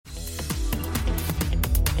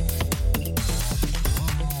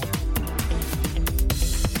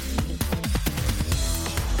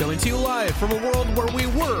Coming to you live from a world where we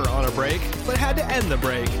were on a break, but had to end the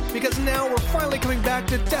break, because now we're finally coming back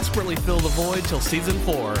to desperately fill the void till Season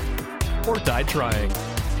 4. Or die trying.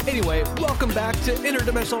 Anyway, welcome back to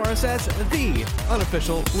Interdimensional RSS, the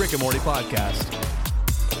unofficial Rick and Morty podcast.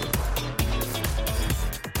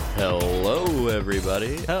 Hello,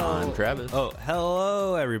 everybody. Hello. I'm Travis. Oh,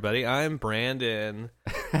 hello, everybody. I'm Brandon.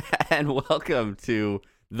 And welcome to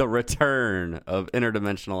the return of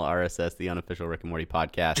Interdimensional RSS, the unofficial Rick and Morty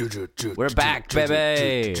podcast. We're back,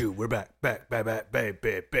 baby. We're back,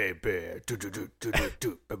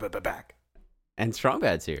 back. And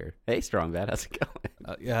Strongbad's here. Hey, Strongbad, how's it going?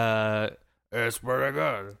 It's pretty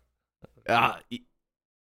good. I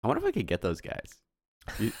wonder if I could get those guys.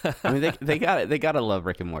 I mean, they got it. They gotta love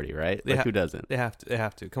Rick and Morty, right? Like, who doesn't? They have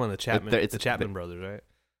to. Come on, the Chapman brothers, right?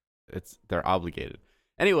 They're obligated.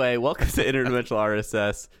 Anyway, welcome to Interdimensional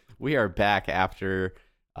RSS. We are back after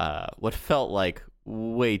what felt like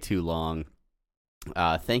way too long.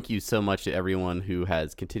 Thank you so much to everyone who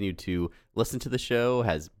has continued to listen to the show,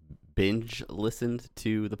 has binge listened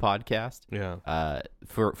to the podcast. Yeah.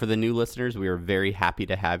 For the new listeners, we are very happy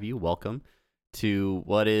to have you. Welcome to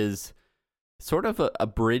what is sort of a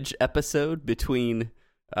bridge episode between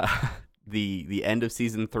the end of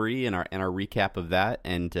season 3 and our recap of that,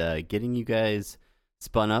 and getting you guys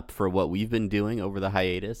spun up for what we've been doing over the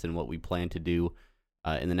hiatus and what we plan to do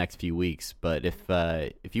in the next few weeks. But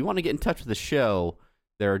if you want to get in touch with the show,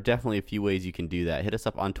 there are definitely a few ways you can do that. Hit us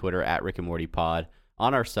up on Twitter at Rick and Morty Pod,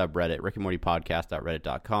 on our subreddit,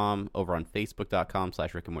 rickandmortypodcast.reddit.com, over on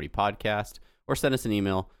facebook.com/Rick and Morty Podcast, or send us an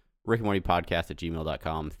email,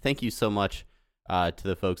 rickandmortypodcast@gmail.com. Thank you so much to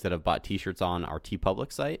the folks that have bought t-shirts on our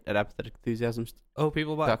TeePublic site at apatheticenthusiasm.com/shop. Oh,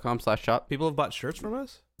 people have bought shirts from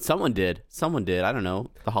us? Someone did. I don't know.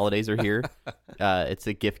 The holidays are here. It's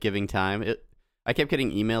a gift-giving time. I kept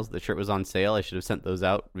getting emails that the shirt was on sale. I should have sent those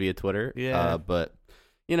out via Twitter. Yeah. But,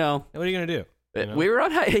 you know. What are you going to do? You know? We were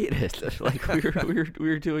on hiatus. Like, we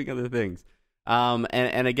were doing other things.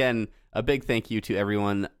 And again, a big thank you to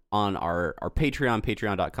everyone on our Patreon,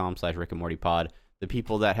 patreon.com/Rick and Morty Pod. The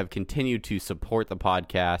people that have continued to support the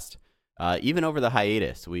podcast, even over the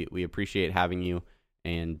hiatus. We appreciate having you,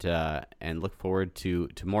 and look forward to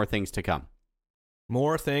more things to come.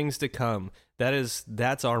 More things to come.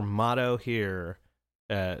 That's our motto here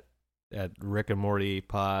at Rick and Morty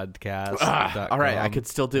Podcast. All right, I could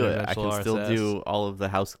still do it. I can RSS. still do all of the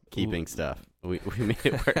housekeeping stuff. We made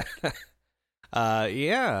it work.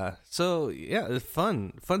 Yeah. So yeah, it's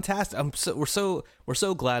fun, fantastic. We're so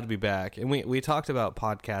glad to be back, and we talked about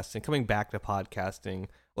podcasting, coming back to podcasting.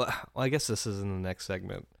 Well, I guess this is in the next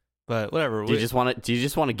segment, but whatever. Do you just want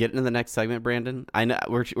to get into the next segment, Brandon? I know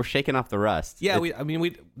we're shaking off the rust. Yeah,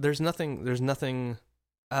 there's nothing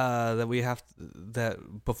that we have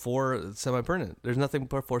that before semi-pertinent. There's nothing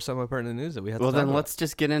before semi-pertinent news that we have. Well, to talk then about. let's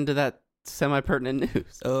just get into that semi-pertinent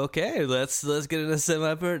news. Okay, let's get into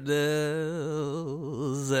semi-pertinent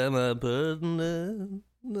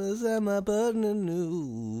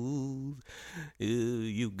news.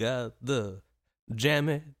 You got the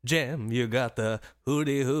jammy jam, you got the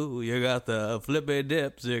hootie hoo, you got the flippy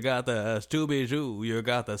dips, you got the stooby shoo, you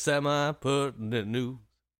got the semi-pertinent news.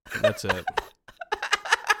 That's it.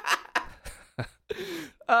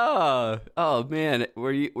 Oh man,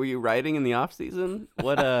 were you writing in the off season?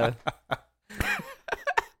 What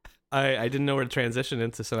I didn't know where to transition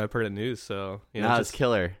into semi-pertinent news, so it's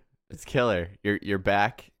killer. It's killer. You're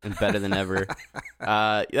back and better than ever.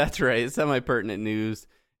 That's right. It's semi-pertinent news,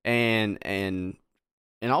 and in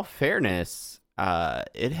all fairness,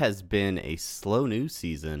 it has been a slow news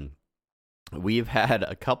season. We've had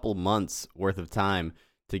a couple months worth of time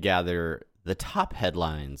to gather the top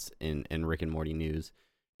headlines in Rick and Morty news,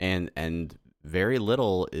 and very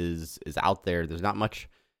little is out there. There's not much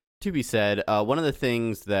to be said. One of the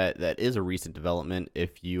things that is a recent development,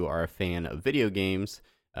 if you are a fan of video games,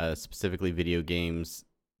 specifically video games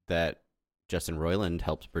that Justin Roiland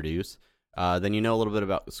helps produce, then you know a little bit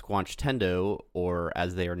about Squanch Tendo, or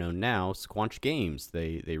as they are known now, Squanch Games.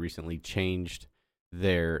 They recently changed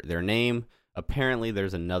their name. Apparently,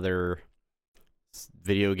 there's another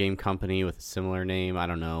video game company with a similar name. I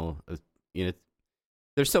don't know.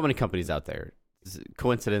 There's so many companies out there.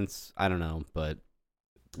 Coincidence? I don't know. But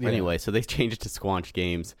anyway, so they changed it to Squanch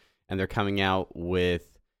Games, and they're coming out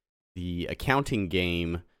with the accounting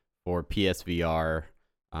game for PSVR.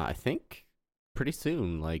 I think pretty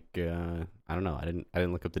soon. Like I don't know. I didn't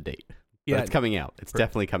look up the date. But it's coming out. It's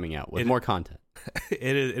definitely coming out with more content.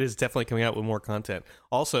 It is definitely coming out with more content.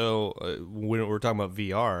 Also, when we're talking about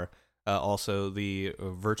VR, also the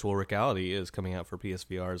virtual reality is coming out for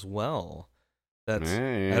PSVR as well. I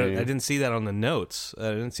didn't see that on the notes. I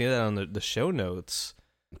didn't see that on the show notes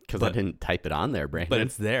because I didn't type it on there, Brandon. But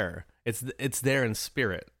it's there. It's there in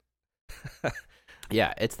spirit.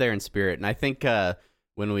 Yeah, it's there in spirit, and I think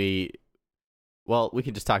when we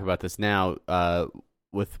could just talk about this now.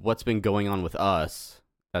 With what's been going on with us,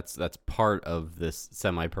 that's part of this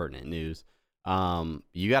semi-pertinent news.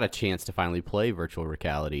 You got a chance to finally play virtual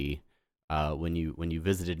reality when you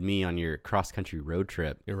visited me on your cross-country road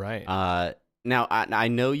trip. You're right. Now I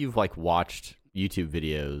know you've like watched YouTube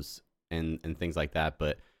videos and things like that,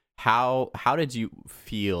 but how did you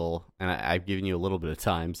feel? And I've given you a little bit of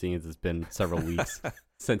time, seeing as it's been several weeks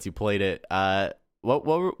since you played it. What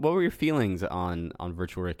were your feelings on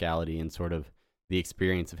virtual reality and sort of the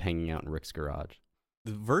experience of hanging out in Rick's garage?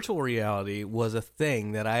 The virtual reality was a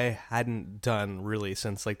thing that I hadn't done really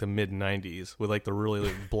since like the mid 90s with like the really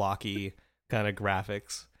like, blocky kind of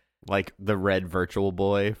graphics. Like the red Virtual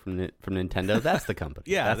Boy from Nintendo. That's the company.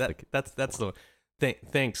 Yeah, that's the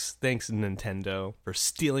thanks Nintendo for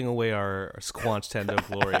stealing away our Squanch Tendo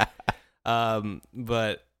glory.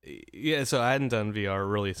 But yeah, so I hadn't done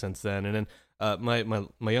VR really since then. And then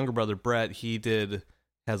my younger brother Brett,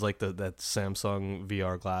 has like that Samsung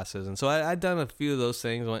VR glasses, and so I'd done a few of those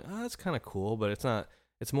things. I'm like, oh, that's kind of cool, but it's not.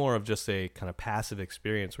 It's more of just a kind of passive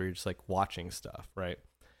experience where you're just like watching stuff, right?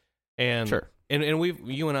 And sure. And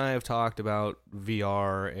you and I have talked about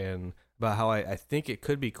VR and about how I think it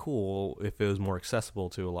could be cool if it was more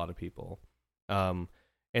accessible to a lot of people. And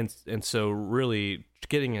so really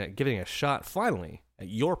getting a shot finally at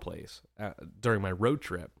your place during my road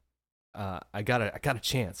trip, I got a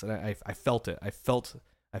chance, and I felt it.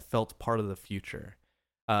 I felt part of the future,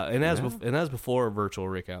 and as before virtual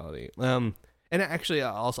reality. And actually,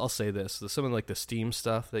 I'll say this: some of like the Steam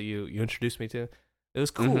stuff that you introduced me to, it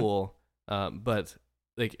was cool. But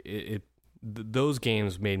like those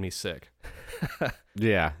games made me sick.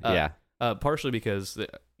 Yeah. Partially because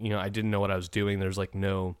I didn't know what I was doing. There's like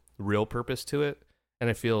no real purpose to it, and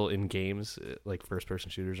I feel in games like first person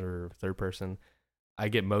shooters or third person, I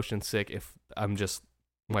get motion sick if I'm just.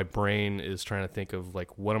 My brain is trying to think of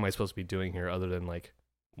like, what am I supposed to be doing here other than like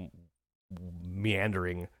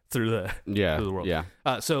meandering through the world. Yeah.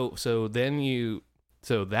 So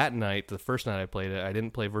that night, the first night I played it, I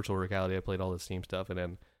didn't play virtual reality. I played all the Steam stuff, and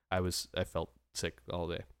then I felt sick all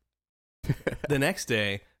day. The next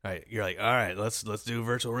day, you're like, all right, let's do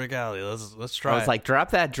virtual reality. Let's try. I was like,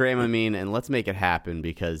 drop that Dramamine and let's make it happen,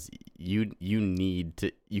 because you need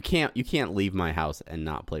to. You can't leave my house and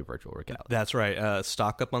not play virtual reality. That's right.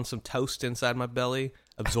 Stock up on some toast inside my belly,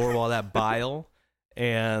 absorb all that bile,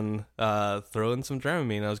 and throw in some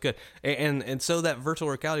Dramamine. That was good. And so that virtual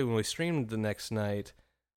reality, when we streamed the next night,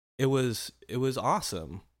 it was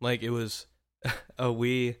awesome. Like it was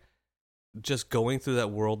we just going through that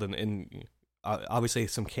world, and obviously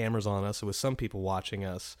some cameras on us. It was some people watching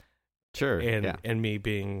us. Sure. And me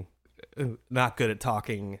being not good at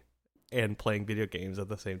talking and playing video games at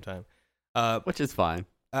the same time, which is fine.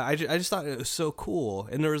 I just thought it was so cool.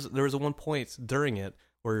 And there was one point during it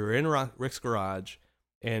where you were in Rick's garage,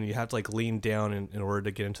 and you have to like lean down in order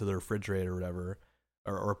to get into the refrigerator or whatever,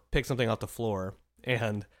 or pick something off the floor.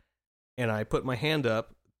 And I put my hand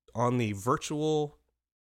up on the virtual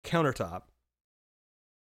countertop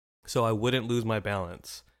so I wouldn't lose my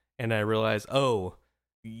balance. And I realized, oh,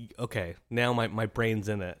 okay, now my brain's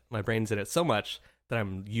in it. My brain's in it so much that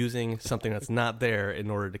I'm using something that's not there in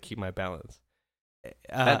order to keep my balance.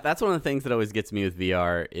 That's one of the things that always gets me with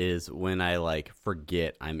VR is when I like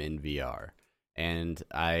forget I'm in VR, and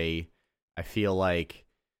I feel like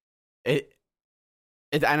it.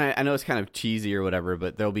 And I know it's kind of cheesy or whatever,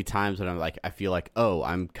 but there'll be times when I'm like, I feel like, oh,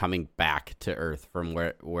 I'm coming back to Earth from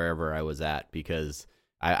wherever I was at, because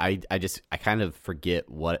I kind of forget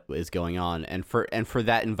what is going on, and for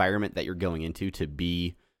that environment that you're going into to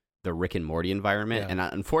be the Rick and Morty environment, and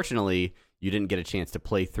unfortunately, you didn't get a chance to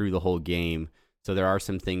play through the whole game, so there are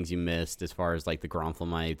some things you missed as far as like the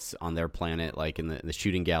Gronflamites on their planet, like in the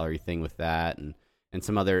shooting gallery thing with that, and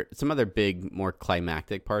some other big, more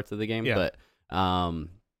climactic parts of the game, but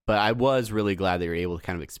I was really glad that you're able to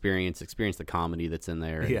kind of experience the comedy that's in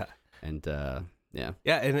there. And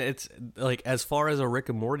and it's like, as far as a Rick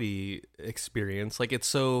and Morty experience, like it's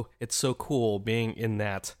so cool being in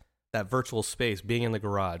that virtual space, being in the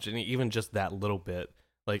garage, and even just that little bit,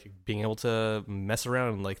 like being able to mess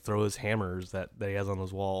around and like throw his hammers that he has on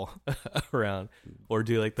his wall around, or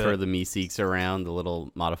do like for the Meeseeks around, the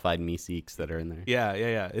little modified Meeseeks that are in there.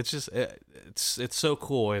 Yeah. It's just it's so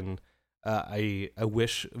cool, and I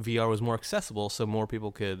wish VR was more accessible so more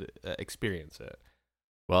people could experience it.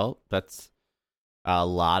 Well, that's A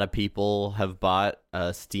lot of people have bought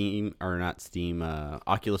Steam or not Steam,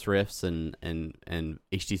 Oculus Rifts and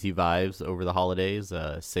HTC Vives over the holidays.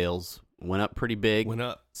 Sales went up pretty big. Went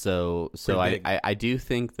up. So I do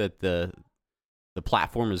think that the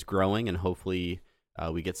platform is growing, and hopefully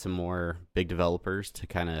we get some more big developers to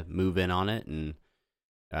kind of move in on it and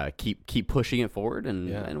keep pushing it forward,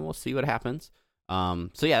 and we'll see what happens. So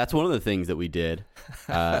yeah, that's one of the things that we did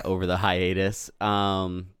over the hiatus.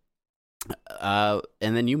 And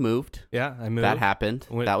then you moved. Yeah, I moved. That happened.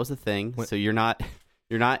 That was the thing. So you're not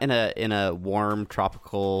in a warm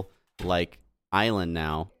tropical like island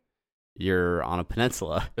now. You're on a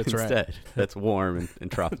peninsula instead. Right. That's warm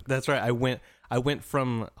and tropical. That's right. I went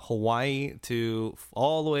from Hawaii to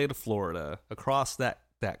all the way to Florida, across that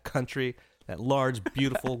country, that large,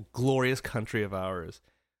 beautiful, glorious country of ours.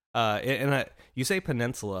 You say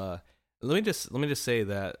peninsula. Let me just say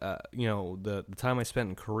that the time I spent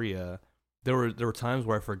in Korea, there were times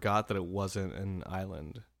where I forgot that it wasn't an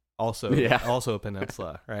island. Also a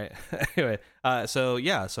peninsula, right? Anyway, so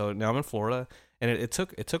now I'm in Florida, and it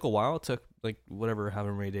took a while. It took like however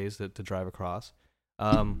many days to drive across.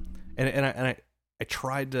 And I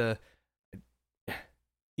tried to,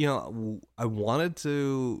 I wanted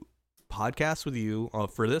to podcast with you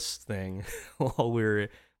for this thing while we're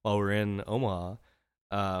in Omaha,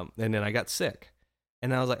 and then I got sick,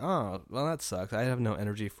 and I was like, oh well, that sucks. I have no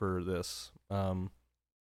energy for this. And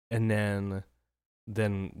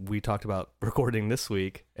then we talked about recording this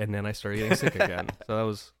week, and then I started getting sick again.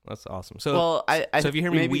 So that's awesome. So so if you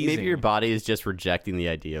hear me maybe wheezing, your body is just rejecting the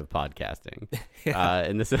idea of podcasting.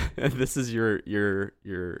 And this is your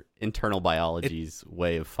internal biology's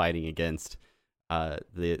way of fighting against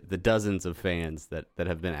the dozens of fans that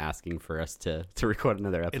have been asking for us to record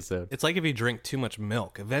another episode. It's like if you drink too much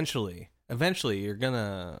milk, eventually you're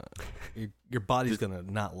gonna your body's gonna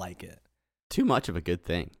not like it. Too much of a good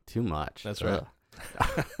thing. Too much. That's right.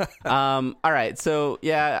 All right. So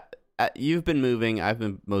yeah, you've been moving. I've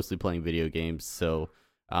been mostly playing video games. So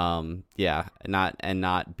not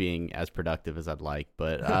being as productive as I'd like.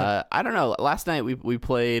 But I don't know. Last night we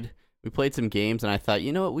played some games, and I thought,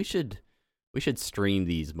 you know what, we should stream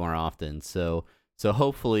these more often. So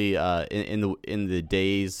hopefully in the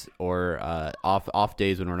days or off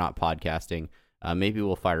days when we're not podcasting, maybe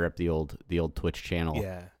we'll fire up the old Twitch channel.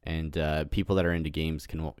 Yeah. And people that are into games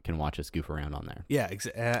can watch us goof around on there. Yeah,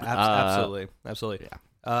 absolutely.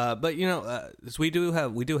 Yeah. But so we do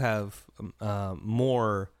have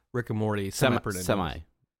more Rick and Morty semi.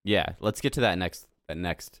 Yeah, let's get to that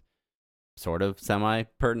next sort of semi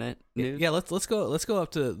pertinent news. Yeah, let's go up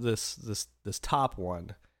to this top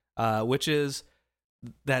one, which is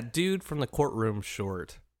that dude from the courtroom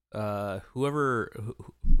short. Whoever.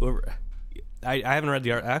 I haven't read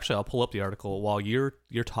the article. Actually, I'll pull up the article while you're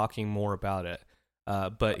talking more about it.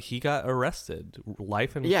 But he got arrested,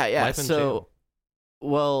 life in jail.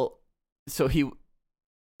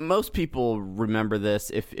 Most people remember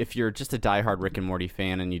this. If you're just a diehard Rick and Morty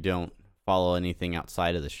fan and you don't follow anything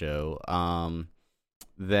outside of the show,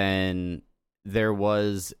 then there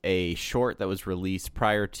was a short that was released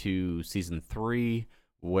prior to season 3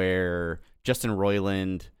 where Justin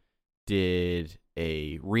Roiland did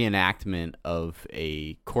a reenactment of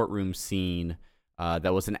a courtroom scene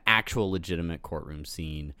that was an actual legitimate courtroom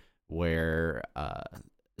scene where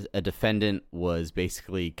a defendant was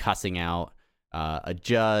basically cussing out a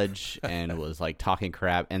judge and was like talking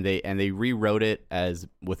crap, and they rewrote it as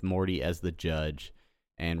with Morty as the judge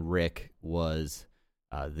and Rick was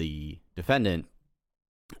the defendant,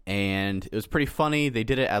 and it was pretty funny. They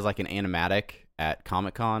did it as like an animatic at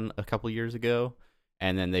Comic-Con a couple years ago,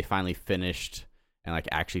 and then they finally finished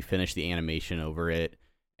the animation over it,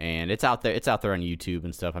 and it's out there on YouTube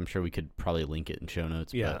and stuff. I'm sure we could probably link it in show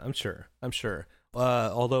notes. Yeah, I'm sure.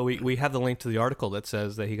 Although we have the link to the article that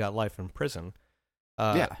says that he got life in prison.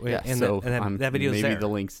 And that video's maybe there. The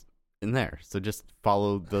link's in there, so just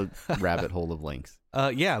follow the rabbit hole of links.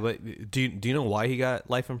 But do you know why he got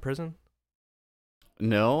life in prison?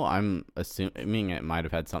 No, I'm assuming it might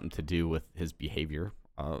have had something to do with his behavior.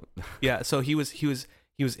 Yeah, so he was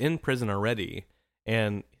in prison already,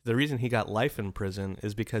 and the reason he got life in prison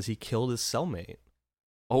is because he killed his cellmate.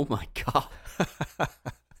 Oh my god!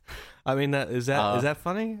 I mean, is that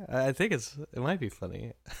funny? I think it might be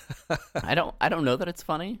funny. I don't know that it's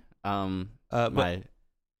funny. My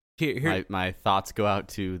thoughts go out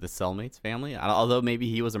to the cellmate's family. Although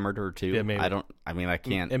maybe he was a murderer too. Yeah, maybe. I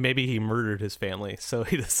can't. And maybe he murdered his family. So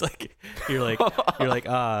he just like you're like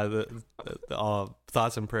the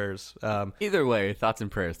thoughts and prayers. Either way, thoughts and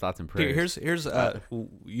prayers. Here's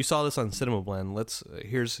you saw this on Cinema Blend.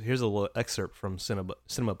 Here's a little excerpt from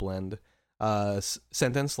Cinema Blend.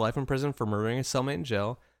 sentenced life in prison for murdering his cellmate in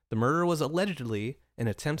jail. The murder was allegedly an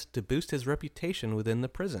attempt to boost his reputation within the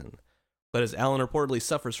prison. But as Alan reportedly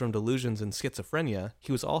suffers from delusions and schizophrenia,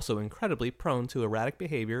 he was also incredibly prone to erratic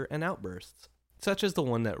behavior and outbursts, such as the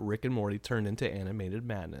one that Rick and Morty turned into animated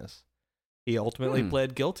madness. He ultimately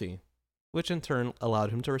pled guilty, which in turn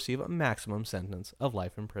allowed him to receive a maximum sentence of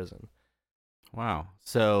life in prison. Wow.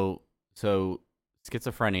 So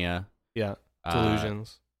schizophrenia. Yeah.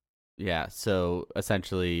 Delusions. Yeah. So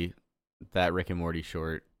essentially, that Rick and Morty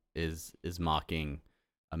short is mocking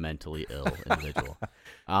a mentally ill individual.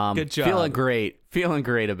 Good job. Feeling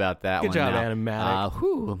great about that. Good job,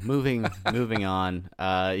 Animatic. Moving on.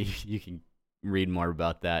 You can read more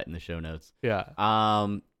about that in the show notes. Yeah.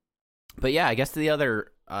 But yeah, I guess the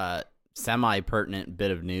other semi-pertinent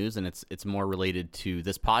bit of news, and it's more related to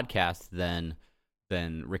this podcast than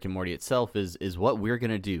Rick and Morty itself, is what we're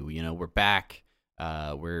gonna do. You know, we're back.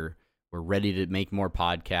 We're ready to make more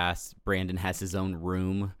podcasts. Brandon has his own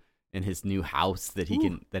room in his new house that he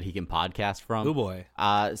can podcast from. Oh boy.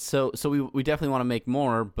 So we definitely want to make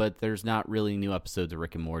more, but there's not really new episodes of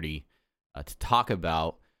Rick and Morty to talk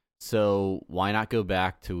about. So why not go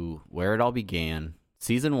back to where it all began,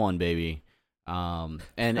 season 1, baby, and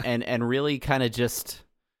really kind of just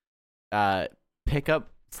pick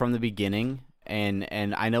up from the beginning.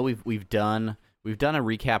 And I know we've done a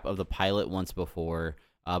recap of the pilot once before,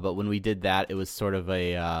 but when we did that, it was sort of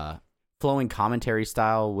a flowing commentary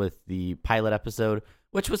style with the pilot episode,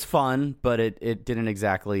 which was fun, but it didn't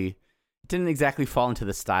exactly fall into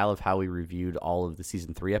the style of how we reviewed all of the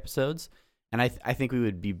season 3 episodes. And I think we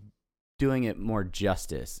would be doing it more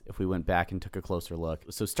justice if we went back and took a closer look.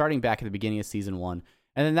 So starting back at the beginning of season 1,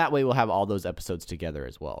 and then that way we'll have all those episodes together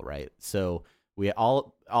as well, right? So we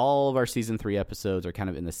all of our season 3 episodes are kind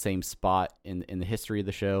of in the same spot in the history of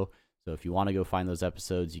the show. So if you want to go find those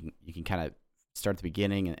episodes, you can kind of start at the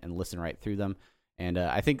beginning and listen right through them. And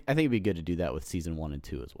I think it'd be good to do that with season 1 and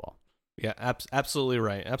 2 as well. Yeah, absolutely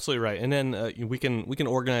right. Absolutely right. And then we can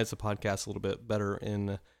organize the podcast a little bit better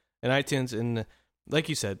in iTunes, and like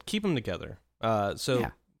you said, keep them together.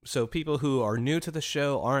 So people who are new to the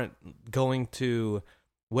show aren't going to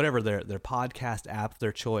whatever their podcast app,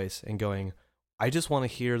 their choice, and going, I just want to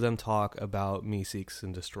hear them talk about Me Seeks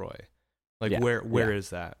and Destroy. Like where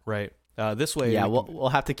is that, right? This way, we'll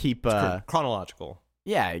have to keep chronological.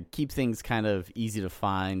 Yeah, keep things kind of easy to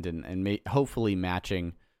find and hopefully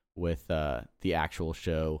matching with the actual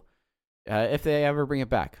show. If they ever bring it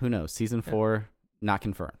back, who knows? Season 4 not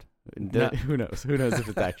confirmed. Who knows? Who knows if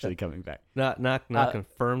it's actually coming back? Not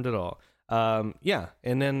confirmed at all. Yeah,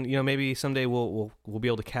 and then maybe someday we'll be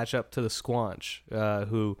able to catch up to the Squanch,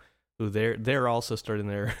 who they're also starting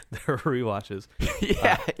their rewatches.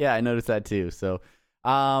 Yeah, I noticed that too. So,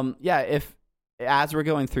 if as we're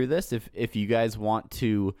going through this, if you guys want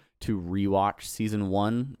to rewatch season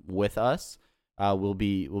 1 with us, we'll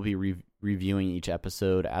be reviewing each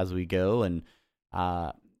episode as we go, and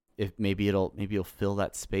if maybe it'll fill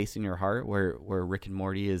that space in your heart where Rick and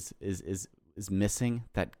Morty is missing,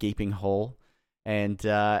 that gaping hole, and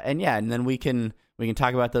then we can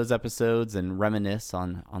talk about those episodes and reminisce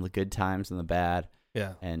on the good times and the bad.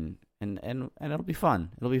 Yeah. And it'll be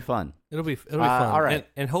fun. It'll be fun. It'll be fun. All right.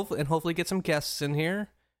 And hopefully get some guests in here.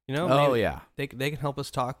 They can help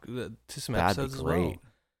us talk to some episodes as well.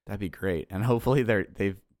 That'd be great. And hopefully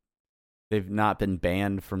they've not been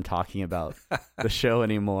banned from talking about the show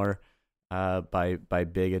anymore by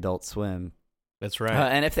Big Adult Swim. That's right.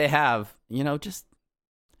 And if they have, it's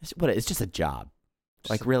just a job.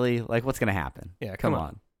 Really, what's gonna happen? Yeah, come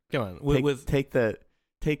on.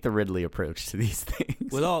 Take the Ridley approach to these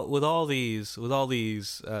things. With all these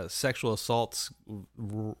sexual assaults,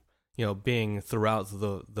 being throughout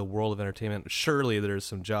the world of entertainment, surely there's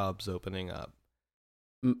some jobs opening up.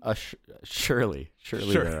 Surely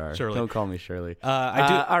there are. Surely. Don't call me Shirley. I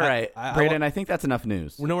do. All right, Brayden. I think that's enough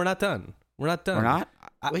news. No, we're not done. We're not?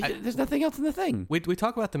 There's nothing else in the thing. We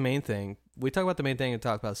talk about the main thing. We talk about the main thing and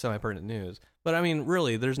talk about semi-pertinent news. But I mean,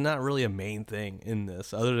 really, there's not really a main thing in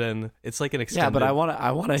this other than it's like an extended. Yeah, but I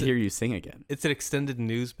want to hear you sing again. It's an extended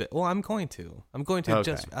news bit. Well, I'm going to okay.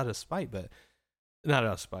 Just out of spite, but not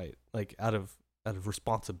out of spite, like out of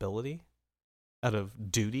responsibility, out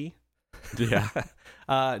of duty. Yeah.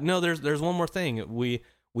 No, there's one more thing.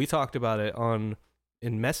 We talked about it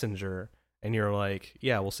in Messenger. And you're like,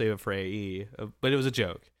 yeah, we'll save it for AE. But it was a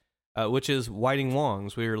joke, which is Whiting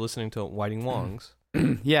Wongs. We were listening to Whiting Wongs.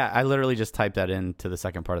 Yeah, I literally just typed that into the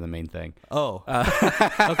second part of the main thing. Oh.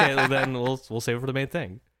 Okay, well then we'll save it for the main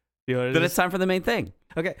thing. You know what it then is? It's time for the main thing.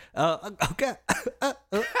 Okay. Okay.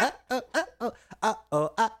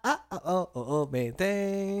 main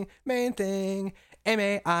thing,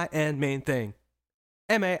 M-A-I-N, main thing,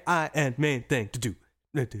 M-A-I-N, main thing, to do,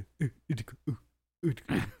 main thing.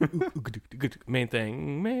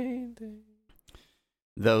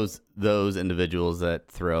 Those individuals that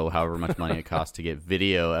throw however much money it costs to get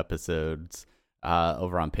video episodes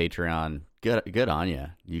over on Patreon, good on you.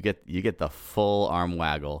 You get the full arm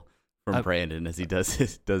waggle from Brandon as he does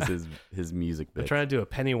his music bit. I'm trying to do a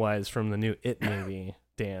Pennywise from the new It movie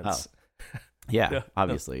dance. Oh. Yeah,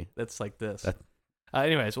 obviously. That's like this.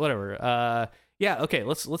 Anyways, whatever. Yeah, okay.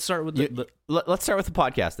 Let's start with let's start with the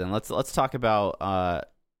podcast then. Let's talk about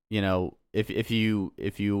if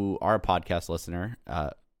you are a podcast listener,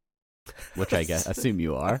 which I assume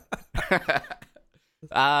you are,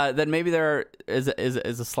 then maybe there is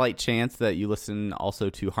a slight chance that you listen also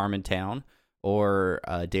to Harmontown, or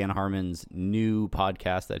Dan Harmon's new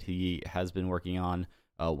podcast that he has been working on,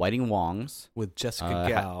 Whiting Wongs, with Jessica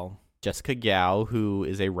Gao. Jessica Gao, who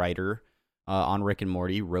is a writer on Rick and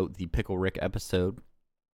Morty, wrote the Pickle Rick episode.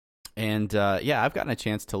 And I've gotten a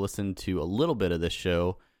chance to listen to a little bit of this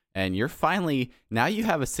show, and you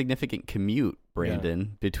have a significant commute,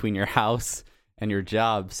 Brandon, between your house and your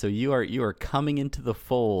job. So you are coming into the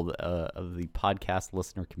fold of the podcast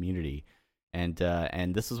listener community. And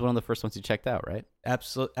this was one of the first ones you checked out, right?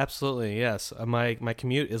 Absolutely, yes. My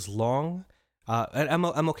commute is long, and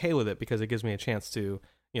I'm okay with it because it gives me a chance to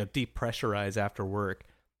depressurize after work.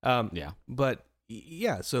 But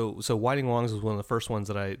yeah, so Whiting Wongs was one of the first ones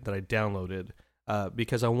that I downloaded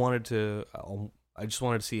because I just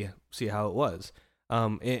wanted to see how it was.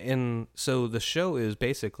 And so the show is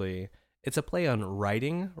basically, it's a play on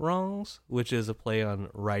righting wrongs, which is a play on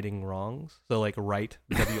righting wrongs. So like right,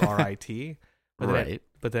 W-R-I-T. Right.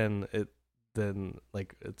 But then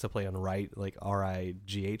it's a play on right, like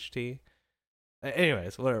R-I-G-H-T.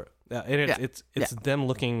 Anyways, whatever. It's them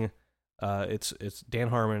looking. It's Dan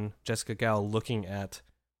Harmon, Jessica Gao looking at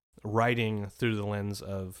writing through the lens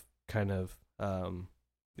of kind of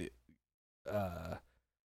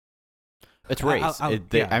it's race.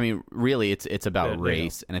 Really, it's about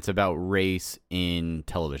race, and it's about race in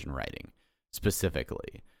television writing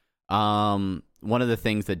specifically. One of the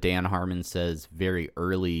things that Dan Harmon says very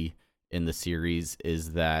early in the series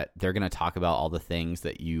is that they're going to talk about all the things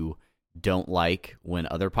that you don't like when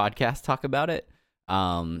other podcasts talk about it,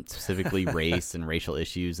 specifically race and racial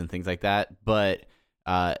issues and things like that. But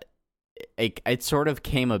it sort of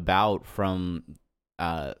came about from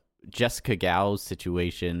Jessica Gao's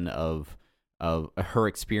situation of her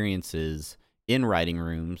experiences in writing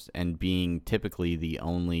rooms and being typically the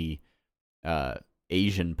only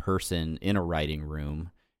Asian person in a writing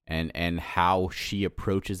room, and how she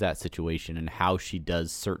approaches that situation and how she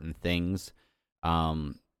does certain things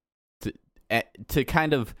to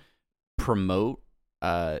kind of promote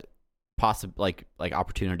like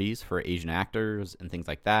opportunities for Asian actors and things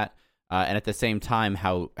like that, and at the same time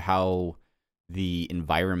how the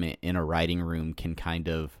environment in a writing room can kind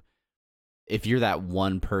of, if you're that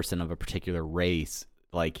one person of a particular race,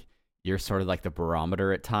 like you're sort of like the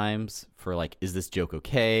barometer at times for like, is this joke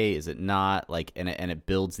okay? Is it not? Like, and it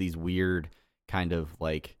builds these weird kind of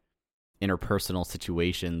like interpersonal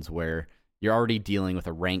situations where you're already dealing with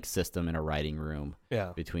a rank system in a writing room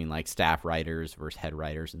between like staff writers versus head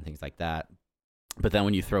writers and things like that. But then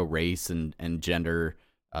when you throw race and gender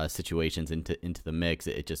situations into the mix,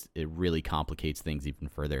 it really complicates things even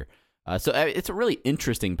further. So it's a really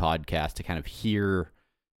interesting podcast to kind of hear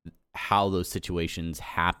how those situations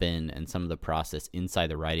happen and some of the process inside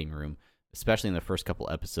the writing room, especially in the first couple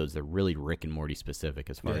episodes. They're really Rick and Morty specific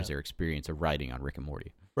as far as their experience of writing on Rick and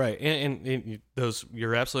Morty. Right, and those,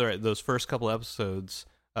 you're absolutely right. Those first couple episodes,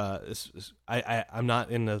 I'm not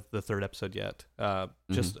in the third episode yet. I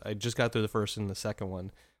just got through the first and the second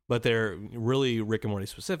one, but they're really Rick and Morty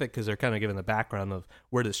specific because they're kind of giving the background of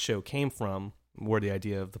where this show came from, where the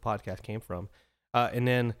idea of the podcast came from, and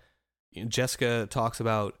then Jessica talks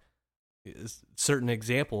about certain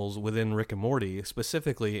examples within Rick and Morty,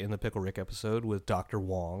 specifically in the Pickle Rick episode with Dr.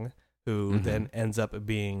 Wong, who then ends up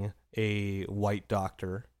being a white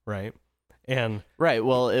doctor, right? And right,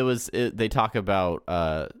 well, they talk about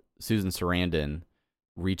Susan Sarandon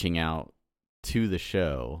reaching out to the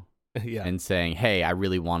show and saying, hey, I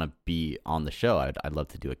really want to be on the show. I'd love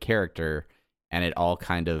to do a character. And it all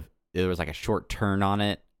there was like a short turn on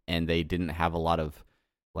it, and they didn't have a lot of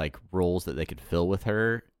like roles that they could fill with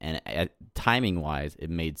her, and timing wise it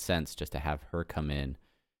made sense just to have her come in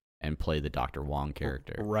and play the Dr. Wong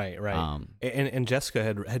character. Right. And Jessica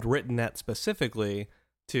had written that specifically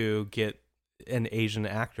to get an Asian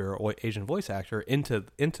actor or Asian voice actor into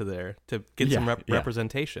there to get some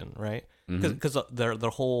representation, right? Because their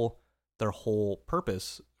whole their whole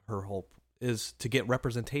purpose, is to get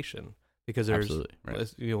representation, because there's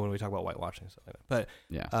right. when we talk about whitewashing and stuff like that. But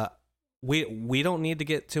yeah. We don't need to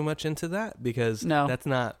get too much into that, because No. that's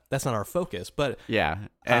not our focus. But Yeah,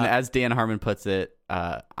 and as Dan Harmon puts it,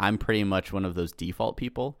 I'm pretty much one of those default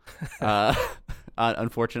people,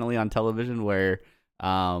 unfortunately, on television, where,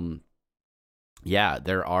 there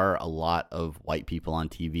are a lot of white people on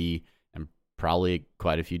TV, and probably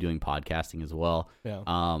quite a few doing podcasting as well. Yeah.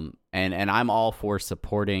 And I'm all for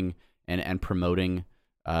supporting and promoting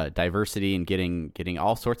diversity, and getting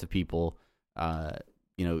all sorts of people,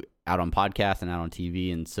 out on podcasts and out on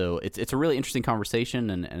TV. And so it's a really interesting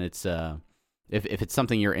conversation, and it's if it's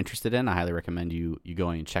something you're interested in, I highly recommend you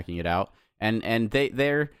going and checking it out. And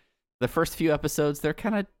they're the first few episodes, they're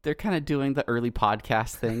kind of doing the early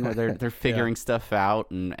podcast thing where they're figuring stuff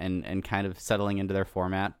out and kind of settling into their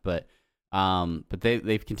format, but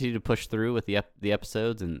they've continued to push through with the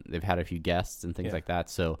episodes, and they've had a few guests and things like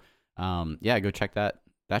that. So go check that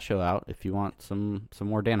show out if you want some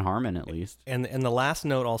more Dan Harmon, at least. And the last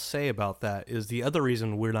note I'll say about that is, the other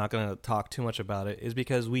reason we're not going to talk too much about it is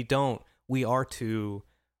because we are two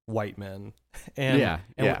white men, and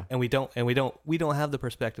we don't have the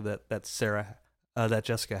perspective that Sarah that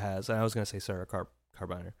Jessica has. And I was going to say Sarah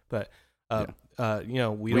Carbiner, but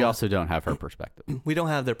we also don't have her perspective. We don't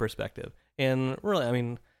have their perspective, and really, I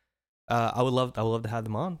mean, I would love to have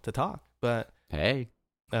them on to talk, but hey.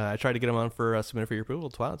 I tried to get them on for Submit for Your Approval,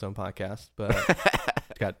 Twilight Zone podcast, but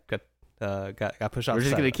got pushed off. We're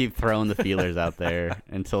just gonna keep throwing the feelers out there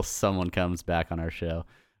until someone comes back on our show.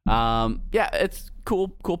 It's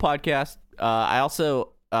cool podcast. I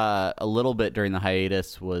also a little bit during the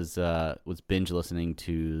hiatus was binge listening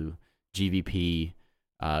to GVP,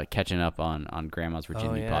 catching up on Grandma's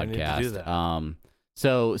Virginity podcast. I need to do that.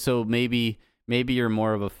 So maybe you're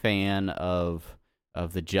more of a fan of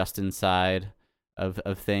the Justin side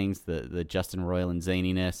of things, the Justin Roiland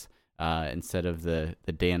zaniness, instead of the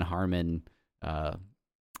Dan Harmon. What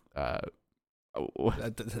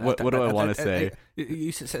do I want to say?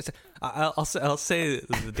 I'll say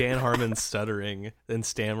the Dan Harmon stuttering and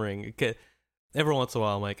stammering. Every once in a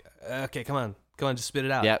while, I'm like, okay, come on, just spit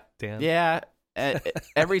it out. Yep. Dan. Yeah.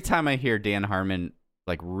 Every time I hear Dan Harmon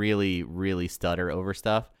like really, really stutter over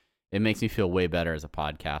stuff, it makes me feel way better as a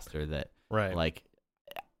podcaster. That like.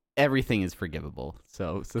 Everything is forgivable.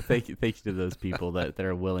 So thank you to those people that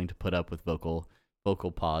are willing to put up with vocal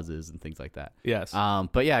pauses and things like that. Yes.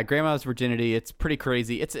 But yeah, Grandma's Virginity, it's pretty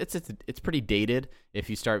crazy. It's pretty dated if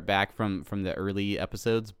you start back from the early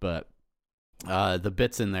episodes, but the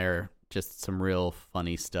bits in there, just some real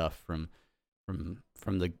funny stuff from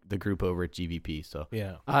the group over at GVP. So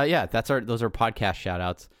those are podcast shout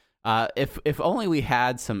outs. If only we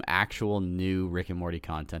had some actual new Rick and Morty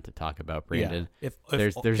content to talk about, Brandon. Yeah.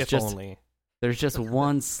 There's just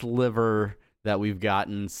one sliver that we've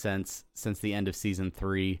gotten since the end of season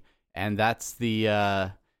 3, and that's the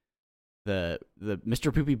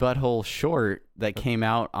Mr. Poopy Butthole short that came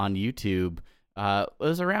out on YouTube. It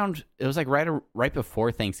was like right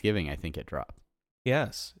before Thanksgiving, I think it dropped.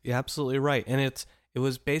 Yes, you're absolutely right. And it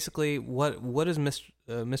was basically what is Mr.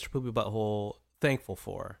 Poopy Butthole thankful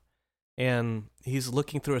for? And he's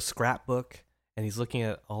looking through a scrapbook, and he's looking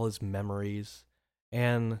at all his memories,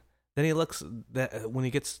 and then when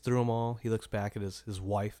he gets through them all, he looks back at his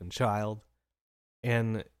wife and child,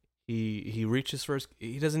 and he reaches for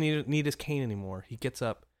he doesn't need his cane anymore. He gets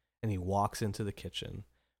up and he walks into the kitchen,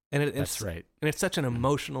 and that's right. And it's such an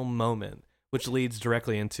emotional moment, which leads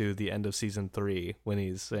directly into the end of season 3 when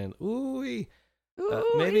he's saying, "Ooh,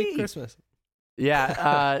 maybe Christmas."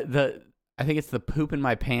 Yeah, I think it's the poop in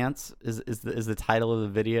my pants is the title of the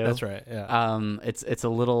video. That's right. Yeah. It's a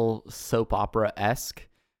little soap opera-esque.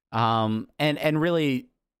 And really,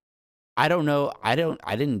 I don't know. I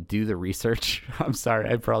didn't do the research. I'm sorry.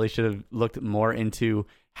 I probably should have looked more into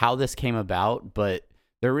how this came about, but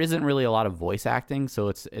there isn't really a lot of voice acting, so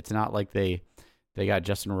it's not like they got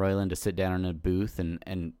Justin Roiland to sit down in a booth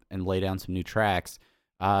and lay down some new tracks.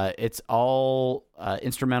 It's all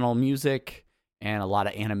instrumental music and a lot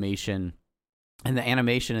of animation. And the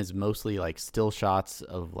animation is mostly like still shots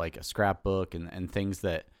of like a scrapbook and things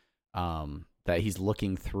that he's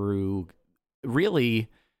looking through. Really,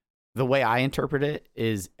 the way I interpret it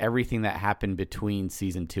is everything that happened between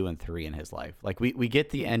season 2 and 3 in his life. Like we get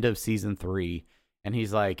the end of season 3 and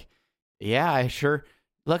he's like, yeah,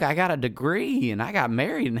 look, I got a degree and I got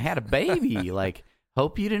married and had a baby. Like,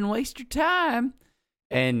 hope you didn't waste your time.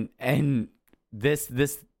 And this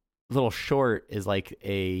little short is like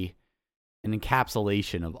an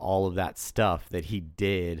encapsulation of all of that stuff that he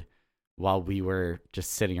did while we were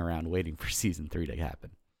just sitting around waiting for season 3 to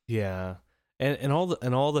happen. Yeah, and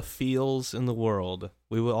all the feels in the world.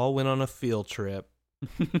 We all went on a field trip.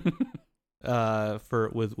 With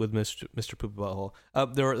Mr. Poopy Butthole.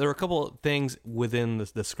 There were a couple of things within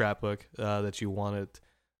the scrapbook that you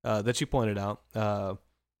pointed out.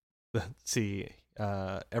 Let's see.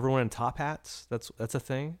 Everyone in top hats. That's a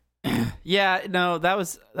thing. Yeah, no, that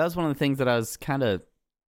was one of the things that I was kind of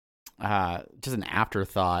just an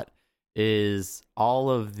afterthought. Is all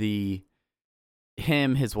of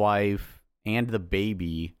him, his wife, and the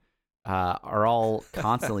baby are all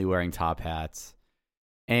constantly wearing top hats.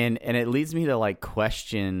 And it leads me to like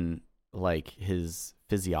question like his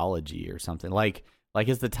physiology or something. Like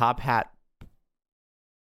is the top hat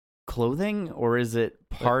clothing or is it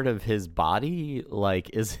part of his body? Like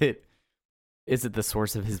is it the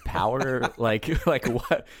source of his power? like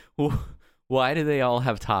what? Why do they all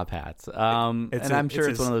have top hats? And I'm sure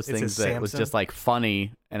it's one of those things that was just like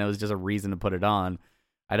funny and it was just a reason to put it on.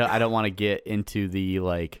 I don't want to get into the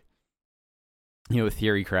like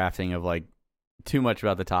theory crafting of like too much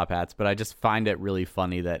about the top hats, but I just find it really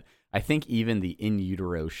funny that I think even the in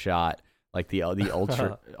utero shot, like the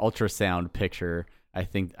ultrasound picture, I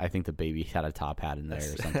think the baby had a top hat in there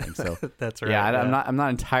or something. So that's right. Yeah, I'm not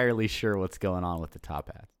entirely sure what's going on with the top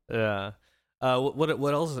hats. Yeah. What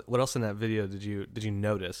else in that video did you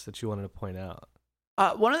notice that you wanted to point out?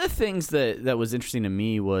 One of the things that was interesting to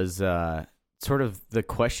me was sort of the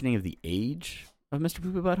questioning of the age of Mr.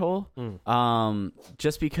 Poopy Butthole.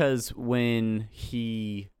 Just because when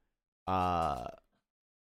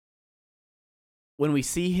we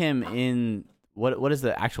see him in what is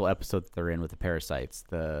the actual episode that they're in with the parasites?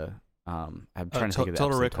 I'm trying to think of the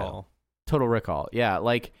Total episode Recall. title. Total Recall. Yeah,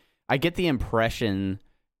 like I get the impression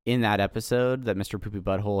in that episode that Mr. Poopy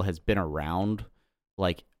Butthole has been around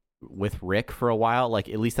like with Rick for a while. Like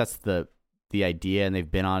at least that's the idea, and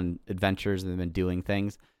they've been on adventures and they've been doing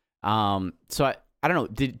things. So I don't know.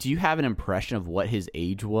 Do you have an impression of what his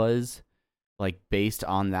age was, like based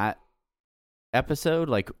on that episode?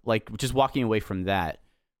 Like just walking away from that,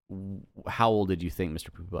 how old did you think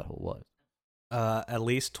Mr. Poopy Butthole was? At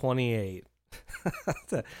least 28.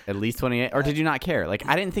 At least 28, or did you not care? Like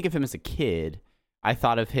I didn't think of him as a kid. I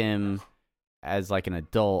thought of him as like an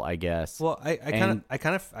adult, I guess. Well, I kind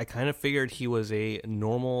of figured he was a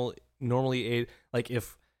normally like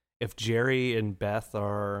if Jerry and Beth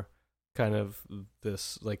are kind of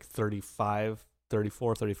this like 35,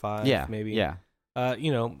 34, 35, yeah, maybe. Yeah.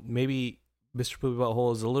 Maybe Mr. Poopy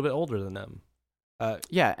Butthole is a little bit older than them.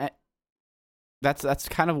 Yeah. That's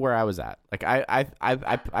kind of where I was at. Like I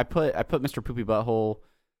put Mr. Poopy Butthole.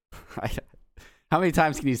 How many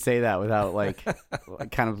times can you say that without like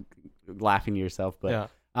kind of laughing to yourself? But yeah.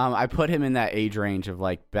 I put him in that age range of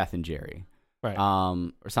like Beth and Jerry, right?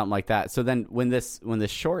 Or something like that. So then when this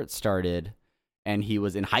short started, and he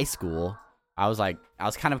was in high school, I was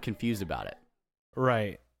kind of confused about it.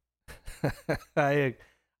 Right. I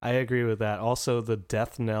agree with that. Also, the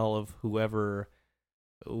death knell of whichever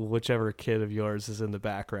kid of yours is in the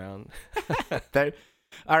background.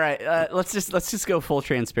 All right, let's just go full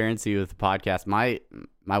transparency with the podcast. My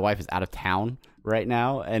wife is out of town right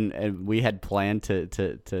now, and we had planned to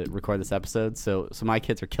record this episode. So my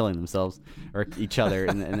kids are killing themselves or each other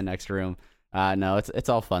in the next room. No, it's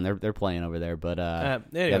all fun. They're playing over there, but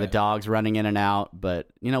anyway. Yeah, the dog's running in and out. But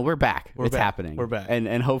we're back. It's happening. We're back,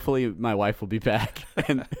 and hopefully my wife will be back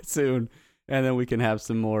soon, and then we can have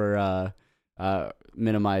some more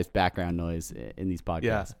minimized background noise in these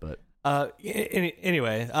podcasts. Yeah. But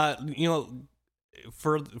anyway,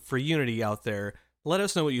 for Unity out there, let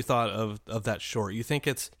us know what you thought of that short. You think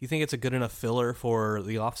it's a good enough filler for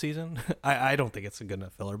the off season? I don't think it's a good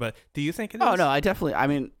enough filler, but do you think it is? Oh no, I definitely. I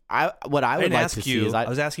mean, I would like to see is I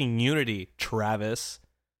was asking Unity, Travis.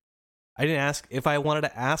 I didn't ask if I wanted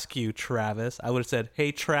to ask you, Travis. I would have said,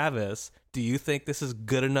 "Hey, Travis, do you think this is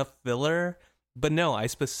good enough filler?" But no, I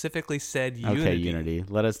specifically said Unity. Okay, Unity.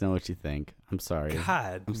 Let us know what you think. I'm sorry.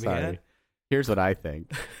 I'm sorry. Here's what I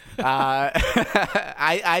think.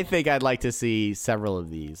 I think I'd like to see several of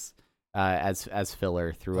these as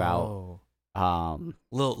filler throughout.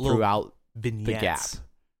 Throughout vignettes. The gap.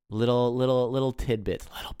 Little tidbits,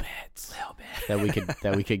 little bits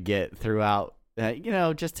that we could get throughout.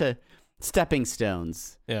 Just to stepping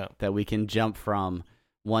stones. Yeah. That we can jump from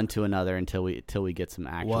one to another until we get some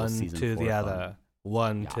actual season 4 to the other.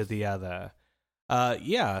 One to the other.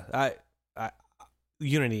 I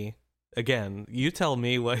Unity. Again, you tell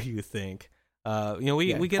me what you think.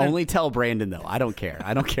 We get only tell Brandon though. I don't care.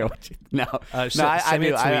 I don't care what you. No, I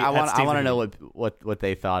do. I want to know what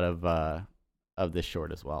they thought of this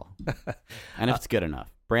short as well, and if it's good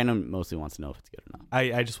enough. Brandon mostly wants to know if it's good or not.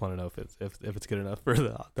 I just want to know if it's good enough for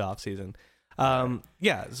the off season.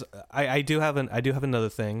 Yeah, so I do have another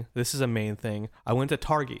thing. This is a main thing. I went to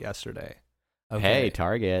Target yesterday. Hey,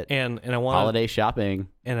 Target. And I want holiday shopping.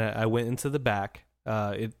 And I went into the back.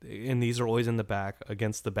 And these are always in the back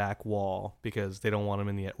against the back wall because they don't want them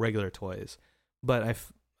in the regular toys. But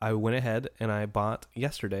I went ahead and I bought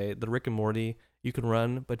yesterday the Rick and Morty You Can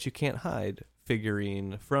Run But You Can't Hide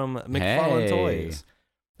figurine from McFarlane Toys.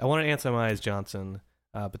 I wanted Anson Myers Johnson,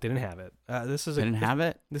 but they didn't have it. This is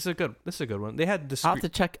a good one. They had I'll have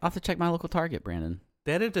to check my local Target, Brandon.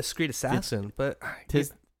 They had a discreet assassin, but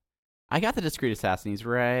I got the discreet assassin. He's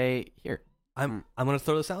right here. I'm gonna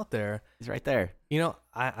throw this out there. He's right there. You know,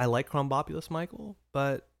 I like Chrombopulus Michael,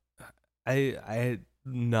 but I'm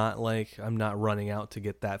not running out to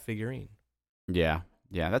get that figurine. Yeah,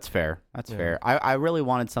 that's fair. That's fair. I really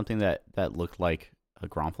wanted something that looked like a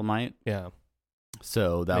Gronflemite. Yeah.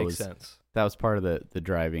 So that makes sense. That was part of the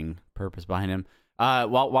driving purpose behind him.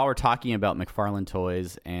 While we're talking about McFarlane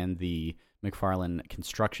Toys and the McFarlane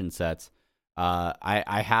construction sets,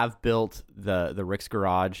 I have built the Rick's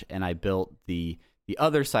Garage, and I built the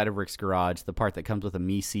other side of Rick's Garage, the part that comes with a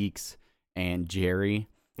Meeseeks and Jerry,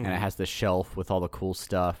 and it has the shelf with all the cool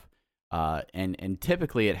stuff. And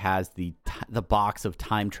typically it has the box of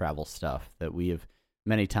time travel stuff that we have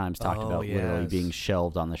many times talked about, literally being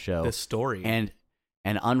shelved on the show. The story.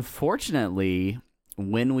 And unfortunately,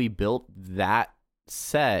 when we built that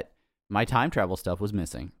set, my time travel stuff was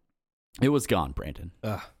missing. It was gone, Brandon.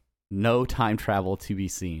 No time travel to be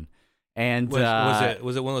seen. And was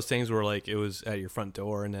it one of those things where like it was at your front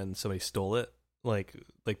door and then somebody stole it, like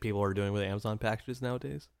people are doing with Amazon packages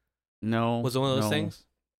nowadays? No. Was it one of those things?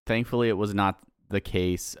 Thankfully, it was not the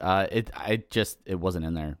case. It wasn't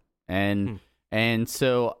in there, and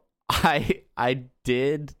so I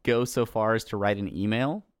did go so far as to write an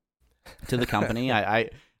email to the company. I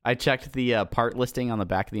checked the part listing on the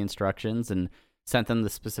back of the instructions and sent them the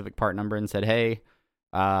specific part number and said, hey,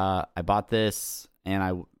 I bought this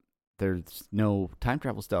and there's no time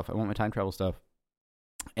travel stuff. I want my time travel stuff.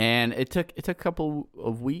 And it took a couple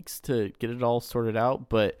of weeks to get it all sorted out,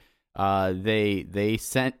 but they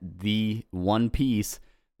sent the one piece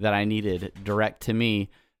that I needed direct to me.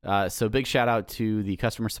 So big shout out to the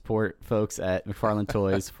customer support folks at McFarlane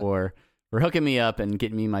Toys for hooking me up and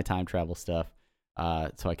getting me my time travel stuff,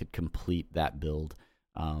 so I could complete that build.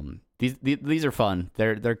 These are fun.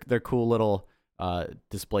 They're cool little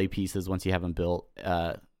display pieces once you have them built.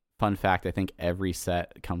 Fun fact: I think every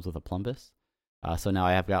set comes with a Plumbus. So now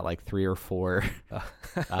I have got like 3 or 4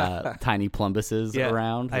 tiny Plumbuses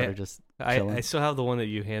around that are just chilling. I still have the one that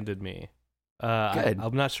you handed me. Good.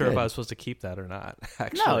 I'm not sure if I was supposed to keep that or not.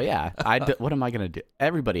 Actually. No, yeah. What am I gonna do?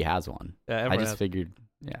 Everybody has one. I just figured.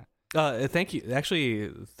 Yeah. Thank you.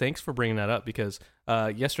 Actually, thanks for bringing that up because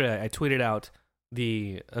yesterday I tweeted out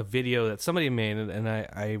a video that somebody made, and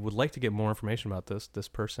I would like to get more information about this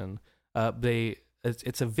person.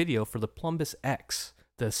 It's a video for the Plumbus X,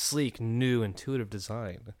 the sleek, new, intuitive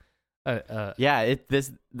design. I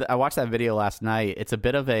watched that video last night. It's a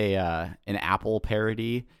bit of an Apple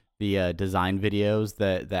parody. The design videos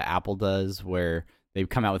that Apple does, where they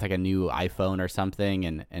come out with like a new iPhone or something,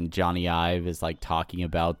 and Johnny Ive is like talking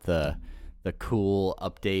about the cool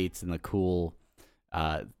updates and the cool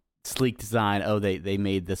sleek design. Oh, they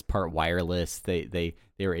made this part wireless. They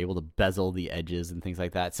were able to bezel the edges and things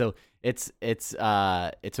like that. So it's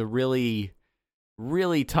a really,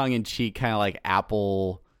 really tongue in cheek kind of like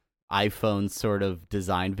Apple iPhone sort of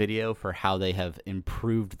design video for how they have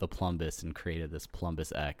improved the Plumbus and created this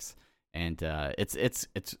Plumbus X. And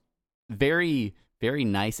it's very, very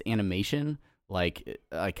nice animation, like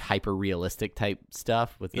hyper realistic type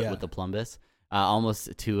stuff with the Plumbus,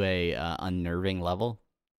 almost to a unnerving level.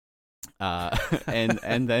 And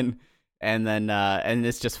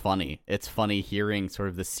it's just funny. It's funny hearing sort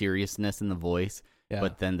of the seriousness in the voice,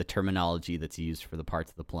 but then the terminology that's used for the parts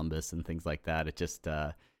of the Plumbus and things like that. It just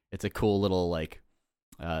it's a cool little like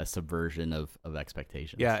subversion of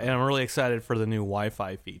expectations. Yeah, and I'm really excited for the new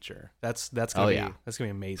Wi-Fi feature. That's gonna be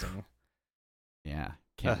amazing. Yeah,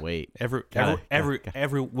 can't wait.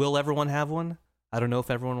 Will everyone have one? I don't know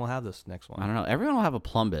if everyone will have this next one. I don't know. Everyone will have a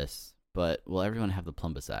Plumbus, but will everyone have the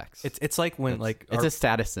Plumbus X? It's like when it's a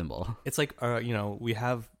status symbol. It's like we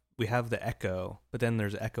have the Echo, but then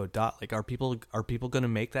there's Echo Dot. Like, are people going to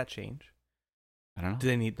make that change? I don't know. Do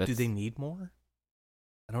they need more?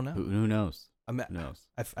 I don't know. Who knows? Who knows?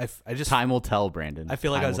 I just time will tell, Brandon. I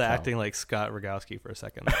feel like I was acting like Scott Rogowski for a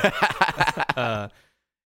second.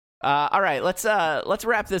 All right, let's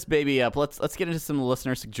wrap this baby up. Let's get into some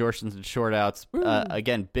listener suggestions and short outs.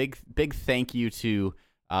 Again, big thank you to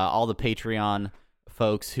all the Patreon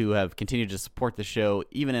folks who have continued to support the show,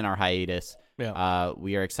 even in our hiatus. Yeah.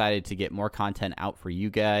 We are excited to get more content out for you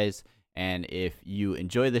guys. And if you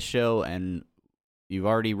enjoy the show and you've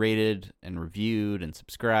already rated and reviewed and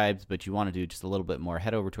subscribed, but you want to do just a little bit more,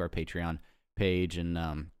 head over to our Patreon page, and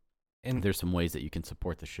there's some ways that you can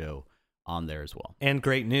support the show on there as well. And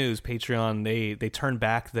great news, Patreon, they turned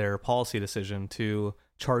back their policy decision to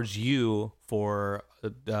charge you for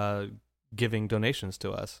giving donations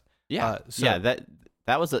to us. Yeah,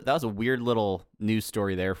 that was a weird little news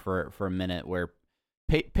story there for a minute, where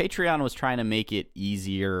Patreon was trying to make it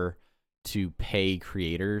easier to pay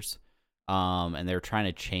creators, and they're trying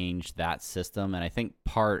to change that system. And I think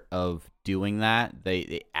part of doing that,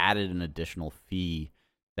 they added an additional fee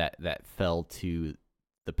that fell to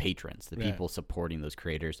the patrons, the people supporting those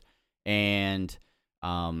creators, and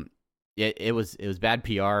it was bad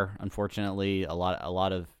PR. Unfortunately, a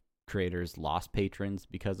lot of creators lost patrons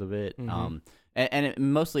because of it. Mm-hmm. And it,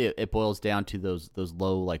 mostly it boils down to those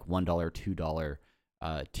low, like $1,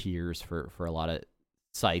 $2 tiers for a lot of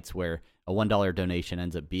sites, where a $1 donation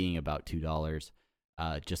ends up being about $2,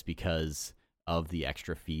 just because of the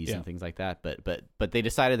extra fees and things like that. But they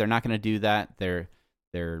decided they're not going to do that. They're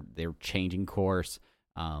changing course.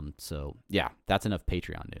 So yeah, that's enough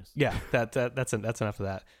Patreon news. Yeah, that's enough of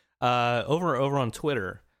that. Over on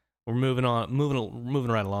Twitter, we're moving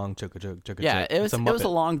right along. Yeah, it was a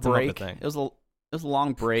long break. It was a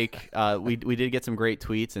long break. We did get some great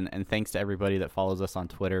tweets, and thanks to everybody that follows us on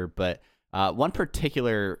Twitter. But one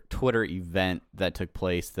particular Twitter event that took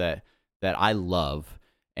place that I love,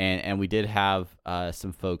 and we did have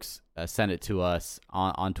some folks send it to us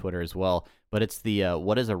on Twitter as well. But it's the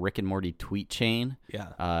what is a Rick and Morty tweet chain? Yeah.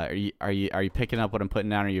 Are you picking up what I'm putting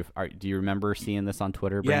down? Do you remember seeing this on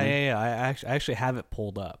Twitter, Brandon? Yeah. I actually have it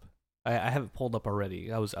pulled up. I have it pulled up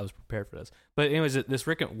already. I was prepared for this. But anyways, this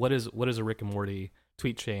what is a Rick and Morty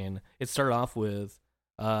tweet chain? It started off with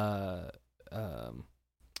oh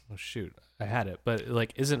shoot, I had it. But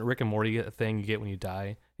like, isn't Rick and Morty a thing you get when you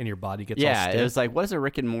die and your body gets all stiff? It was like, what is a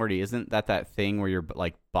Rick and Morty? Isn't that thing where your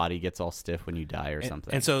like body gets all stiff when you die or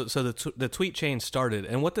something? And so the tweet chain started,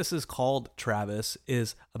 and what this is called, Travis,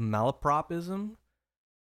 is a malapropism.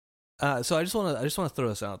 So I just want to throw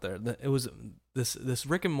this out there. It was this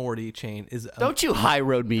Rick and Morty chain is don't you high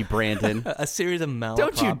road me, Brandon? A series of malapropisms.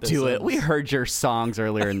 Don't you do it? We heard your songs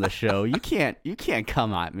earlier in the show. You can't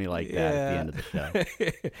come at me like that at the end of the show.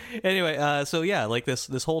 Anyway, so yeah, like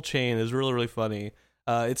this whole chain is really, really funny.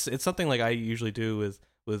 It's something like I usually do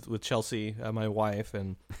with Chelsea, my wife,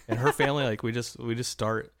 and her family. Like we just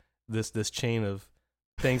start this chain of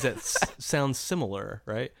things that sound similar,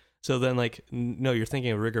 right? So then, like, no, you're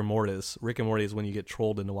thinking of rigor mortis. Rick and Morty is when you get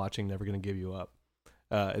trolled into watching Never Gonna Give You Up,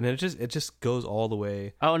 and then it just goes all the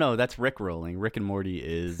way. Oh no, that's Rick rolling. Rick and Morty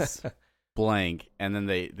is blank, and then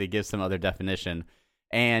they give some other definition,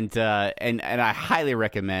 and I highly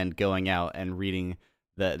recommend going out and reading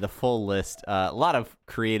the full list. A lot of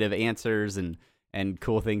creative answers and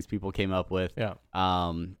cool things people came up with. Yeah.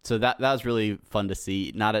 So that was really fun to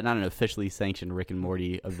see. Not an officially sanctioned Rick and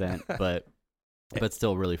Morty event, but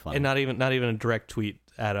still really fun. And not even a direct tweet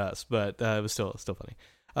at us, but it was still funny.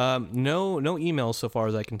 No emails so far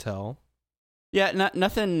as I can tell. Yeah,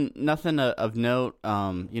 nothing of note.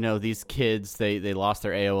 These kids they lost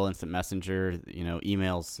their AOL Instant Messenger.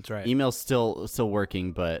 Emails. That's right. Emails still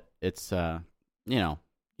working, but it's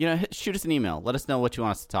shoot us an email. Let us know what you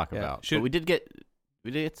want us to talk about. But we did get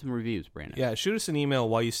some reviews, Brandon. Yeah, shoot us an email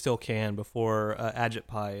while you still can before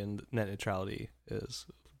AgitPie and net neutrality is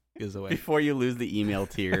away. Before you lose the email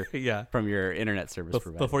tier from your internet service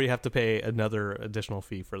provider. Before you have to pay another additional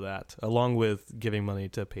fee for that, along with giving money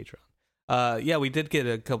to Patreon. We did get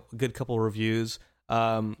a good couple reviews.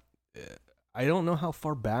 I don't know how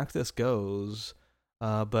far back this goes,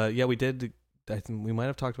 but yeah, we did. I think we might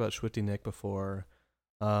have talked about Schwifty Nick before.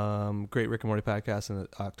 Great Rick and Morty podcast in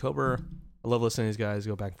October. I love listening to these guys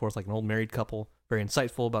go back and forth like an old married couple. Very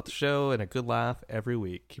insightful about the show and a good laugh every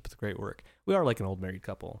week. Keep up the great work. We are like an old married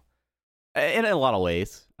couple. In a lot of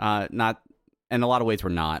ways. Not in a lot of ways we're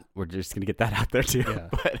not. We're just going to get that out there too. Yeah.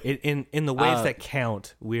 But in the ways that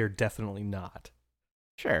count, we are definitely not.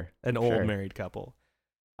 Sure. An old married couple.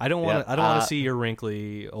 I don't want to see your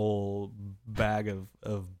wrinkly old bag of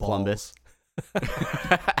balls. Plumbus.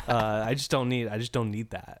 I just don't need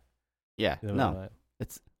that. Yeah. No.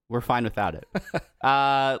 We're fine without it.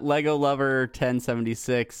 Lego Lover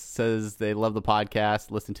 1076 says they love the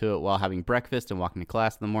podcast, listen to it while having breakfast and walking to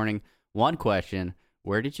class in the morning. One question,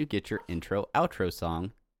 where did you get your intro outro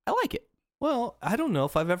song? I like it. Well, I don't know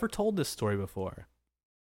if I've ever told this story before.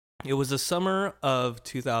 It was the summer of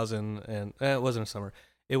 2000, and it wasn't a summer.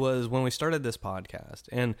 It was when we started this podcast,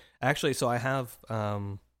 and actually, so I have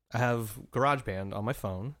GarageBand on my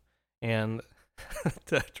phone, and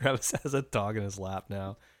Travis has a dog in his lap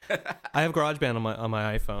now. I have GarageBand on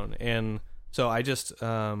my iPhone, and so I just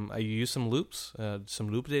I use some loops, some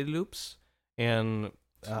loop-de-loops, and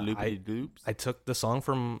I took the song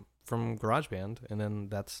from GarageBand, and then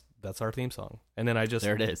that's our theme song. And then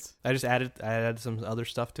there it is. I added some other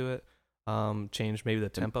stuff to it, changed maybe the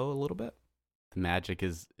tempo a little bit. The magic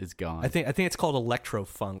is gone. I think it's called electro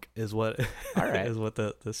funk is what all right. is what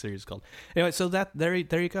the series is called. Anyway, so there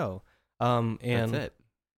you go. And that's it.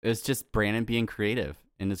 It's just Brandon being creative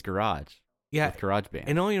in his garage. Yeah, with GarageBand.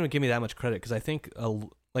 And don't even give me that much credit because I think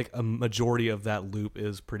a majority of that loop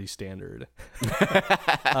is pretty standard.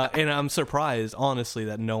 And I'm surprised, honestly,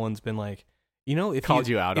 that no one's been like, if you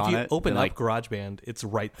open up GarageBand, it's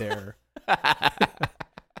right there.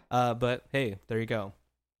 But hey, there you go.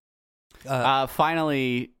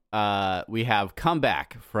 Finally, we have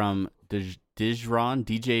comeback from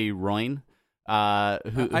DJ Royne,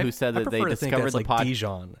 who said that they discovered the pod.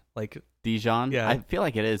 Dijon, like Dijon. Yeah, I feel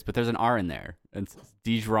like it is, but there's an R in there. It's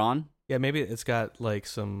Dijon. Yeah, maybe it's got like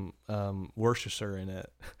some Worcestershire in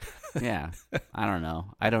it. Yeah, I don't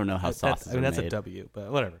know. I don't know how sauces are made. That's a W,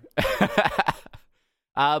 but whatever.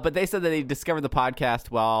 But they said that they discovered the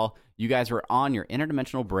podcast while you guys were on your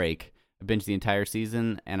interdimensional break. I binged the entire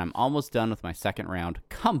season, and I'm almost done with my second round.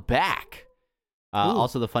 Come back!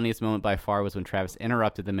 Also, the funniest moment by far was when Travis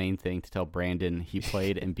interrupted the main thing to tell Brandon he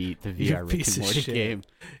played and beat the VR Rick and Morty game.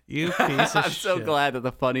 You piece of shit. I'm so glad that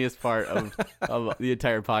the funniest part of the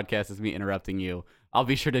entire podcast is me interrupting you. I'll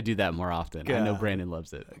be sure to do that more often. God. I know Brandon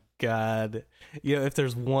loves it. God. If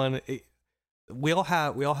there's one... We all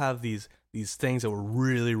have these things that we're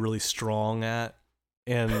really, really strong at,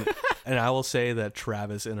 and I will say that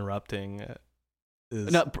Travis interrupting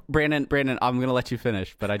is... No, Brandon, I'm going to let you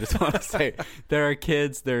finish, but I just want to say there are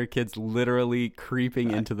kids literally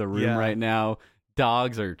creeping into the room right now.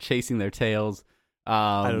 Dogs are chasing their tails.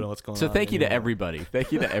 I don't know what's going on. So thank you to everybody.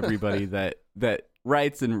 Thank you to everybody that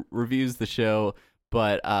writes and reviews the show,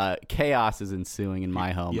 but chaos is ensuing in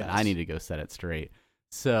my home, and I need to go set it straight.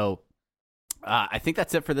 So I think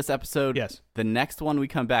that's it for this episode. Yes. The next one we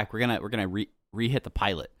come back, we're gonna re-hit the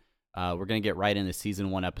pilot. We're gonna get right into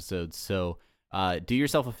season 1 episodes. So do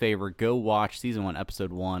yourself a favor, go watch season 1,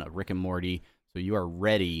 episode 1 of Rick and Morty, so you are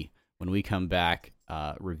ready when we come back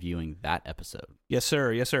reviewing that episode. Yes,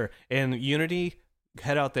 sir. Yes, sir. And Unity,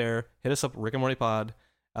 head out there, hit us up, Rick and Morty Pod,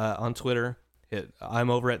 on Twitter. I'm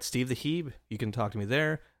over at Steve the Heeb. You can talk to me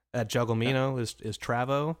there. At Jugglemino is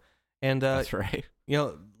Travo. And that's right.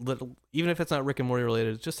 Even if it's not Rick and Morty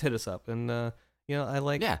related, just hit us up. And I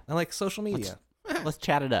like social media. Let's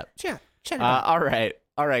chat it up. Chat it up.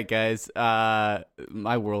 All right, guys.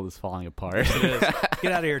 My world is falling apart. It is.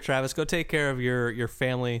 Get out of here, Travis. Go take care of your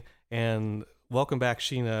family, and welcome back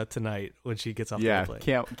Sheena tonight when she gets off the airplane.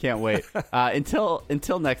 Can't wait. Until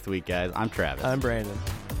next week, guys. I'm Travis. I'm Brandon.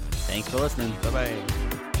 Thanks for listening. Bye-bye.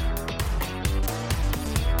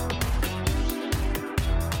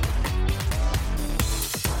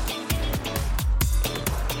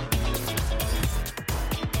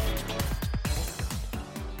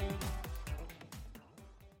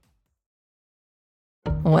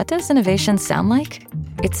 What does innovation sound like?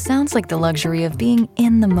 It sounds like the luxury of being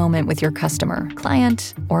in the moment with your customer,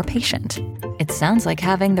 client, or patient. It sounds like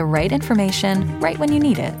having the right information right when you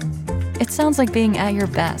need it. It sounds like being at your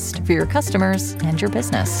best for your customers and your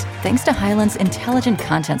business. Thanks to Hyland's intelligent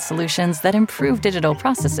content solutions that improve digital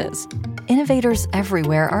processes, innovators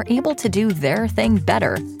everywhere are able to do their thing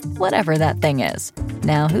better, whatever that thing is.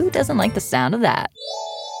 Now, who doesn't like the sound of that?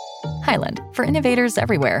 Hyland, for innovators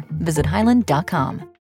everywhere. Visit hyland.com.